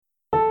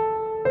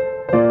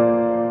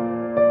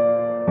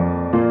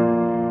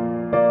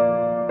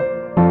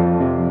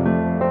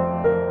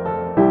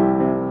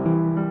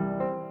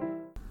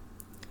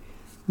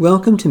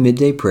Welcome to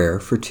Midday Prayer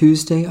for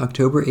Tuesday,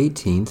 October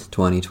 18th,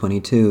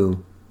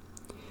 2022.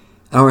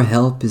 Our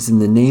help is in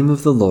the name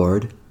of the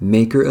Lord,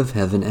 maker of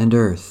heaven and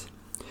earth.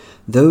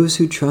 Those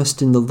who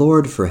trust in the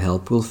Lord for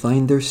help will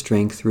find their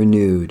strength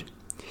renewed.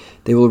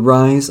 They will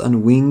rise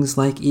on wings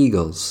like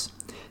eagles.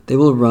 They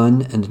will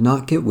run and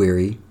not get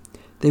weary.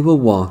 They will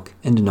walk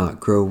and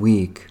not grow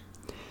weak.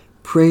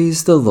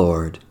 Praise the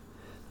Lord.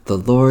 The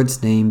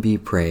Lord's name be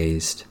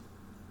praised.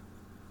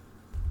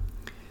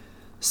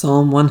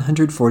 Psalm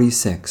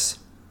 146.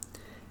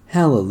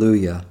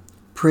 Hallelujah!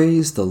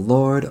 Praise the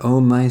Lord, O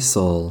my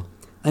soul.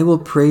 I will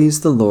praise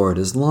the Lord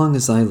as long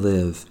as I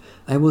live.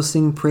 I will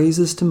sing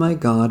praises to my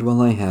God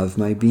while I have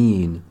my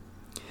being.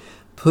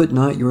 Put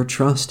not your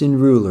trust in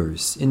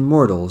rulers, in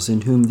mortals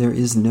in whom there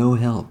is no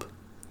help.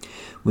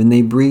 When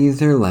they breathe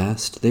their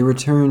last, they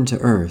return to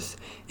earth,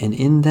 and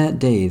in that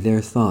day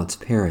their thoughts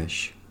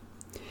perish.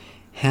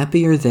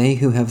 Happy are they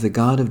who have the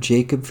God of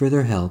Jacob for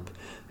their help,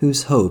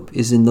 whose hope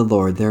is in the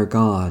Lord their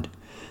God,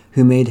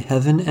 who made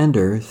heaven and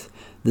earth,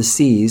 the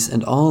seas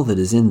and all that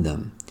is in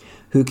them,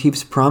 who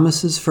keeps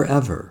promises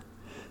forever,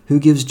 who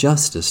gives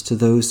justice to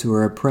those who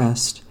are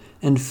oppressed,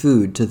 and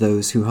food to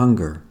those who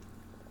hunger.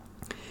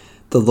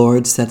 The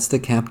Lord sets the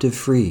captive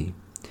free.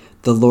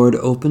 The Lord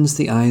opens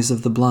the eyes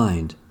of the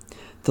blind.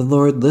 The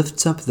Lord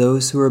lifts up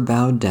those who are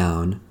bowed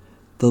down.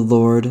 The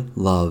Lord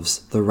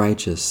loves the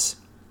righteous.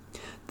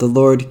 The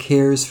Lord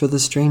cares for the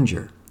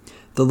stranger.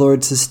 The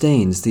Lord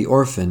sustains the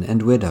orphan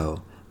and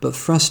widow, but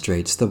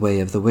frustrates the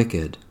way of the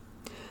wicked.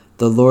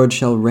 The Lord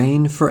shall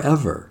reign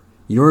forever,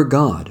 your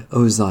God,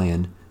 O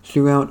Zion,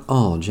 throughout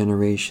all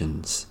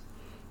generations.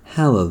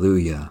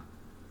 Hallelujah.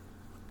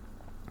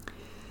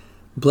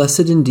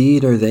 Blessed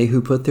indeed are they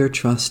who put their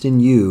trust in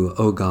you,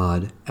 O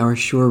God, our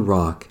sure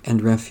rock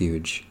and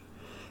refuge.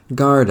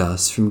 Guard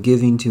us from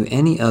giving to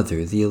any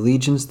other the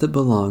allegiance that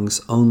belongs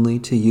only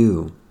to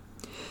you.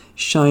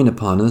 Shine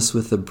upon us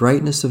with the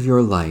brightness of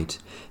your light,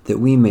 that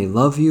we may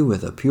love you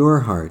with a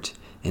pure heart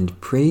and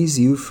praise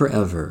you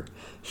forever,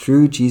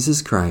 through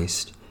Jesus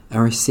Christ,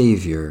 our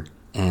Savior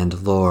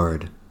and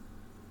Lord.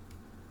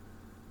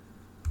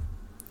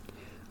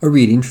 A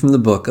reading from the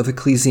book of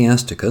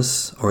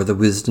Ecclesiasticus, or the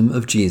Wisdom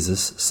of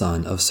Jesus,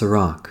 son of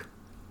Sirach.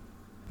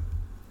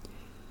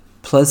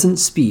 Pleasant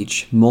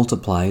speech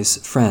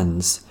multiplies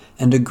friends,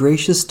 and a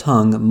gracious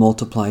tongue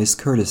multiplies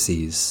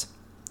courtesies.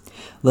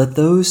 Let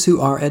those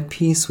who are at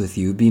peace with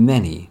you be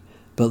many,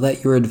 but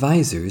let your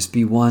advisers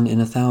be 1 in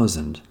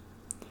 1,000.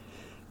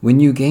 When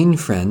you gain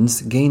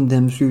friends, gain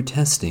them through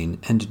testing,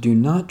 and do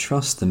not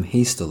trust them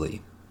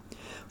hastily.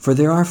 For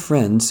there are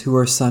friends who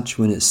are such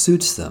when it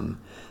suits them,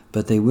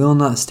 but they will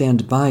not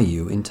stand by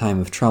you in time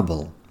of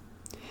trouble.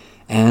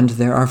 And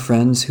there are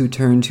friends who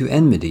turn to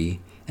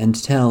enmity, and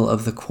tell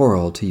of the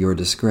quarrel to your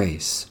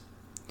disgrace.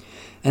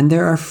 And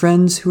there are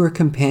friends who are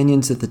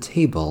companions at the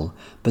table,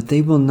 but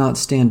they will not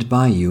stand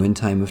by you in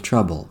time of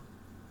trouble.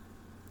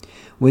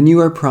 When you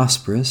are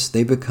prosperous,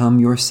 they become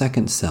your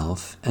second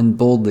self, and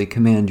boldly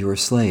command your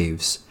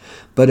slaves.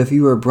 But if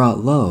you are brought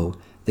low,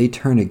 they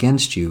turn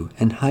against you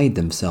and hide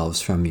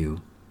themselves from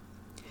you.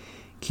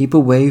 Keep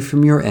away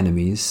from your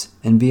enemies,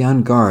 and be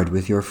on guard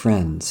with your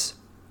friends.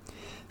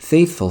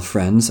 Faithful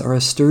friends are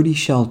a sturdy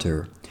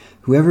shelter.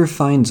 Whoever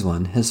finds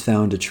one has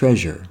found a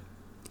treasure.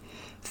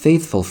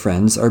 Faithful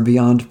friends are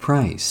beyond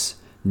price.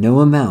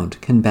 No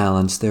amount can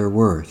balance their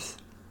worth.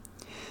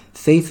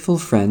 Faithful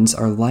friends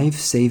are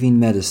life-saving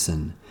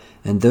medicine,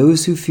 and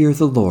those who fear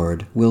the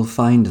Lord will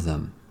find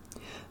them.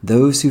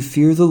 Those who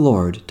fear the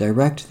Lord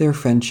direct their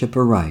friendship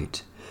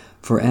aright,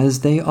 for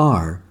as they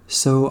are,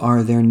 so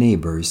are their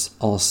neighbors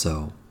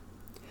also.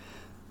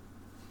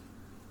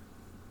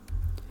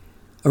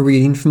 A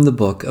reading from the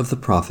book of the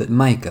prophet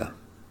Micah.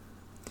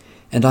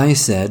 And I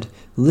said,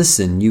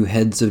 Listen, you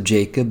heads of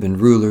Jacob and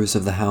rulers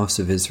of the house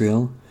of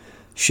Israel.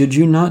 Should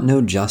you not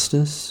know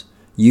justice?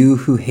 You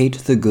who hate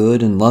the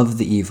good and love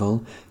the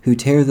evil, who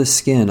tear the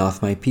skin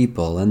off my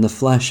people and the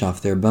flesh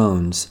off their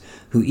bones,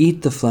 who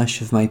eat the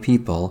flesh of my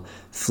people,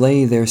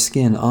 flay their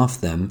skin off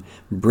them,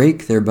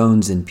 break their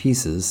bones in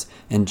pieces,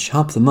 and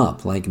chop them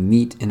up like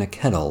meat in a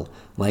kettle,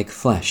 like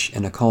flesh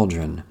in a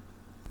cauldron.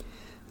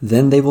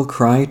 Then they will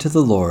cry to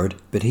the Lord,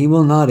 but he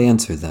will not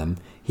answer them.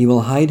 He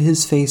will hide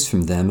his face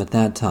from them at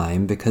that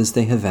time, because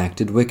they have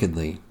acted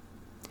wickedly.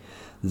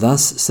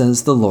 Thus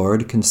says the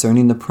Lord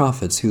concerning the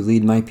prophets who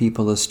lead my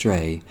people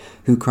astray,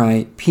 who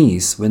cry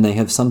peace when they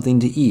have something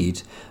to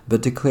eat,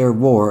 but declare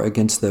war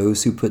against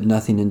those who put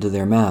nothing into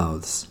their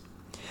mouths.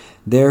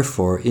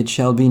 Therefore it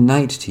shall be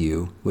night to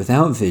you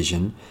without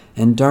vision,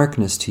 and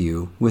darkness to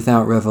you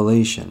without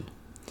revelation.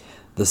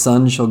 The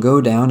sun shall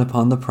go down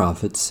upon the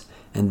prophets,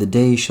 and the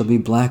day shall be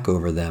black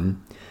over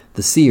them.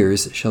 The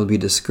seers shall be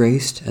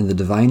disgraced, and the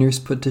diviners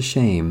put to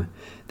shame.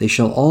 They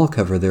shall all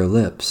cover their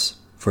lips,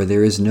 for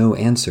there is no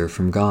answer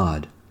from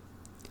God.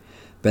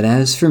 But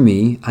as for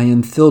me, I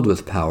am filled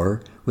with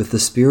power, with the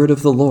Spirit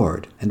of the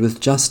Lord, and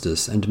with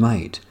justice and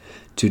might,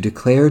 to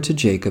declare to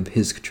Jacob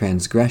his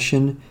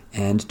transgression,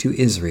 and to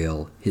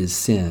Israel his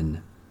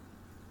sin.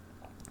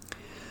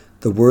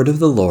 The word of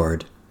the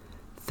Lord.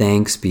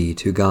 Thanks be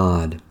to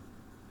God.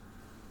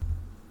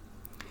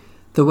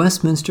 The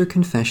Westminster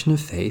Confession of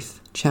Faith,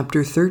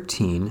 Chapter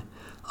 13,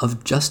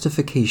 of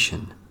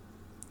Justification.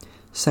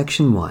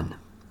 Section 1.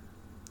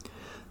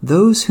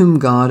 Those whom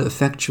God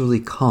effectually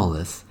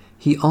calleth,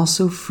 he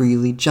also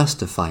freely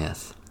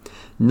justifieth,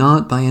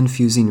 not by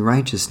infusing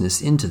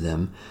righteousness into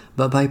them,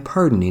 but by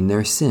pardoning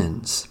their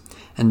sins,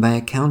 and by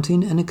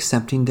accounting and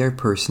accepting their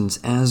persons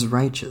as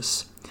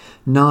righteous,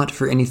 not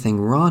for anything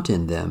wrought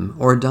in them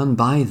or done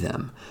by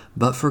them,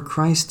 but for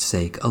Christ's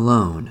sake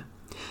alone,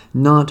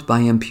 not by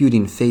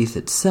imputing faith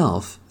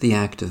itself, the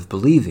act of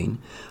believing,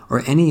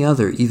 or any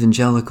other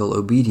evangelical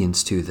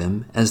obedience to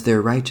them as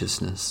their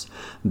righteousness,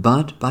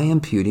 but by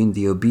imputing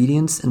the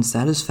obedience and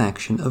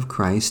satisfaction of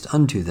Christ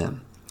unto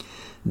them,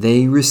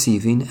 they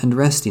receiving and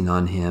resting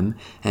on him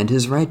and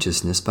his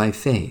righteousness by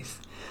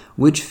faith,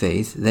 which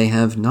faith they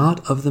have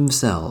not of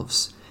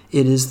themselves,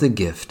 it is the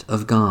gift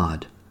of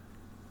God.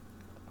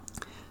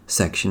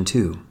 Section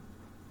 2.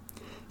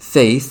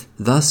 Faith,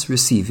 thus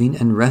receiving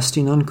and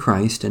resting on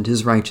Christ and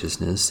his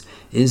righteousness,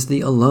 is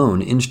the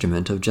alone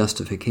instrument of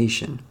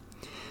justification.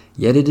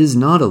 Yet it is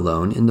not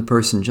alone in the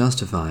person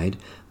justified,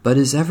 but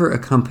is ever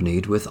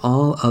accompanied with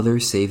all other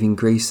saving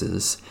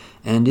graces,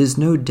 and is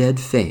no dead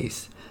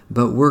faith,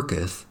 but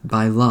worketh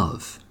by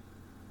love.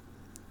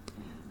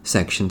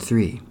 Section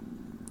 3.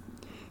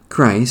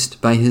 Christ,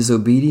 by his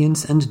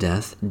obedience and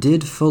death,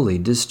 did fully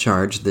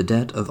discharge the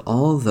debt of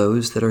all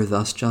those that are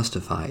thus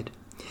justified,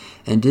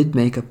 and did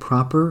make a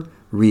proper,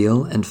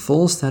 real, and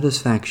full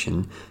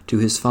satisfaction to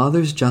his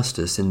Father's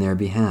justice in their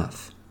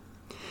behalf.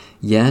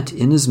 Yet,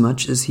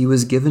 inasmuch as he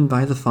was given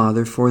by the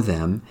Father for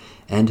them,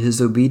 and his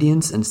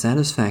obedience and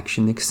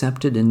satisfaction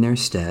accepted in their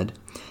stead,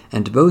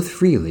 and both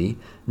freely,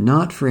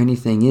 not for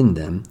anything in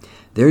them,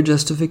 their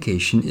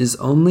justification is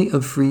only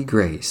of free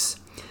grace,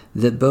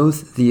 that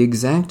both the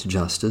exact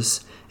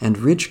justice and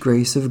rich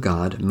grace of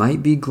God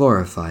might be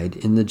glorified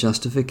in the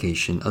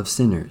justification of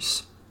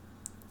sinners.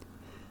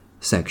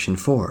 Section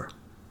 4.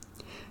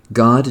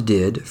 God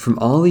did, from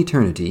all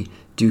eternity,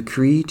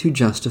 decree to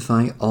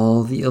justify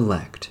all the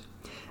elect,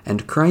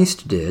 and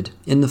Christ did,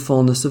 in the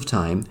fullness of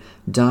time,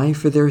 die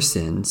for their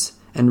sins,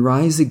 and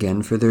rise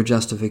again for their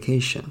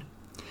justification.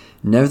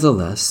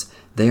 Nevertheless,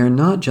 they are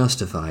not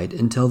justified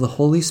until the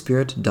Holy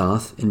Spirit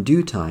doth, in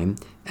due time,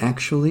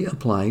 actually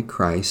apply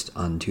Christ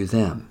unto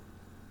them.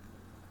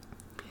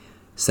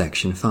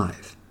 Section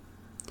 5.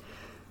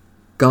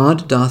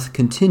 God doth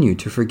continue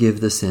to forgive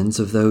the sins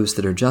of those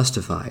that are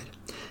justified,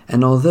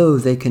 and although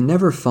they can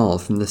never fall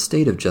from the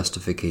state of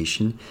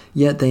justification,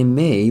 yet they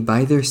may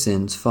by their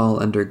sins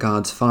fall under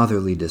God's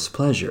fatherly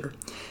displeasure,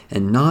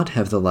 and not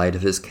have the light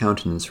of his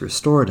countenance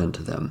restored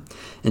unto them,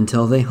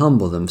 until they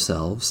humble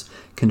themselves,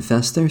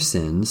 confess their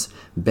sins,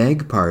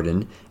 beg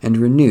pardon, and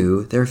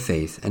renew their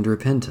faith and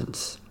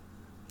repentance.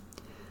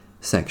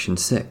 Section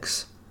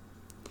 6.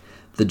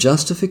 The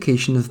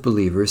justification of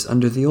believers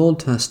under the Old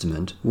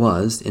Testament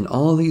was, in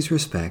all these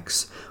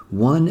respects,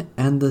 one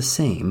and the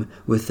same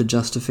with the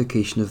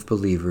justification of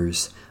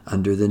believers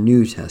under the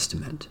New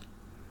Testament.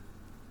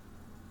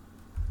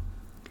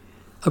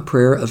 A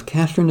prayer of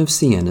Catherine of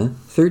Siena,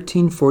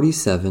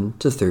 1347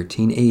 to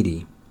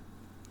 1380.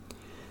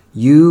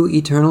 You,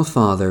 eternal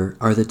Father,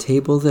 are the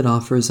table that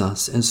offers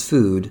us as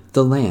food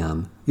the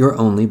Lamb, your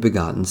only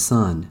begotten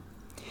Son.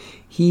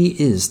 He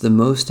is the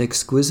most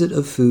exquisite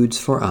of foods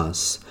for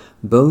us,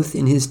 both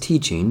in his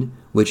teaching,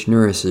 which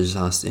nourishes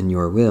us in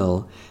your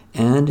will,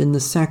 and in the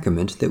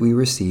sacrament that we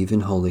receive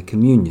in Holy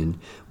Communion,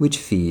 which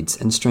feeds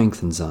and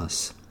strengthens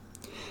us.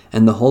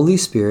 And the Holy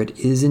Spirit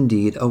is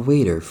indeed a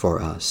waiter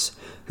for us,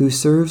 who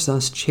serves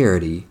us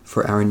charity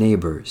for our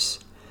neighbors.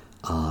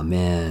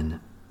 Amen.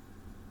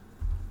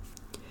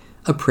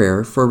 A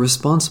prayer for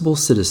responsible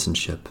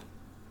citizenship.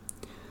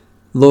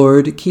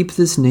 Lord, keep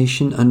this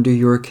nation under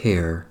your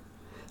care.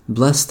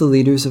 Bless the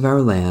leaders of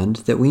our land,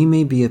 that we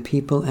may be a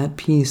people at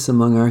peace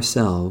among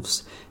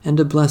ourselves, and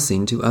a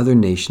blessing to other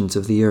nations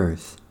of the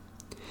earth.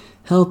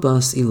 Help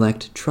us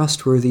elect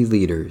trustworthy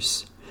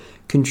leaders,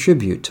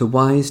 contribute to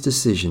wise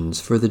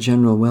decisions for the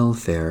general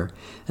welfare,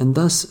 and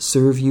thus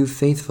serve you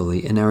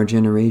faithfully in our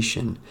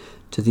generation,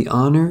 to the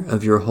honor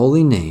of your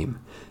holy name,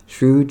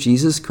 through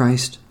Jesus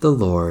Christ the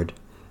Lord.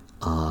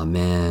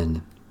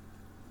 Amen.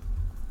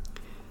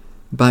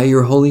 By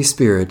your Holy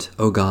Spirit,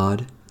 O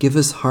God, give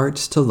us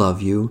hearts to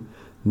love you,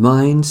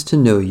 minds to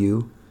know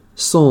you,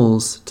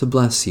 souls to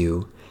bless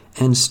you,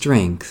 and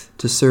strength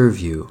to serve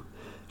you.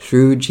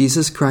 Through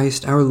Jesus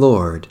Christ our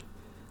Lord.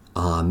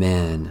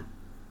 Amen.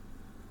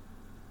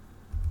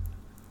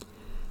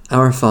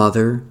 Our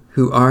Father,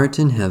 who art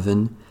in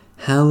heaven,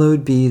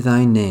 hallowed be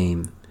thy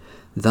name.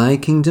 Thy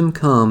kingdom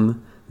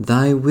come,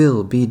 thy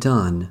will be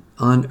done,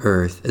 on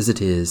earth as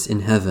it is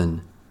in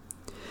heaven.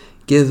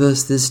 Give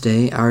us this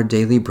day our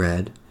daily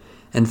bread,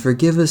 and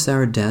forgive us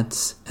our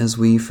debts as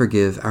we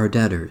forgive our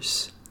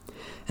debtors.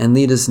 And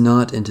lead us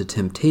not into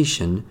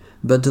temptation,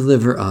 but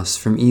deliver us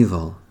from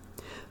evil.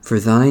 For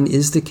thine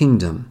is the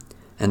kingdom,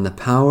 and the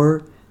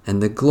power,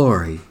 and the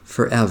glory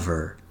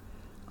forever.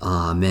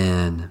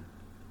 Amen.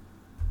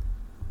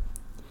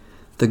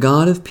 The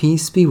God of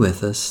peace be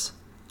with us.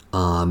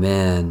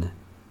 Amen.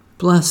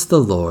 Bless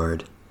the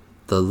Lord.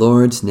 The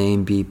Lord's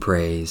name be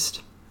praised.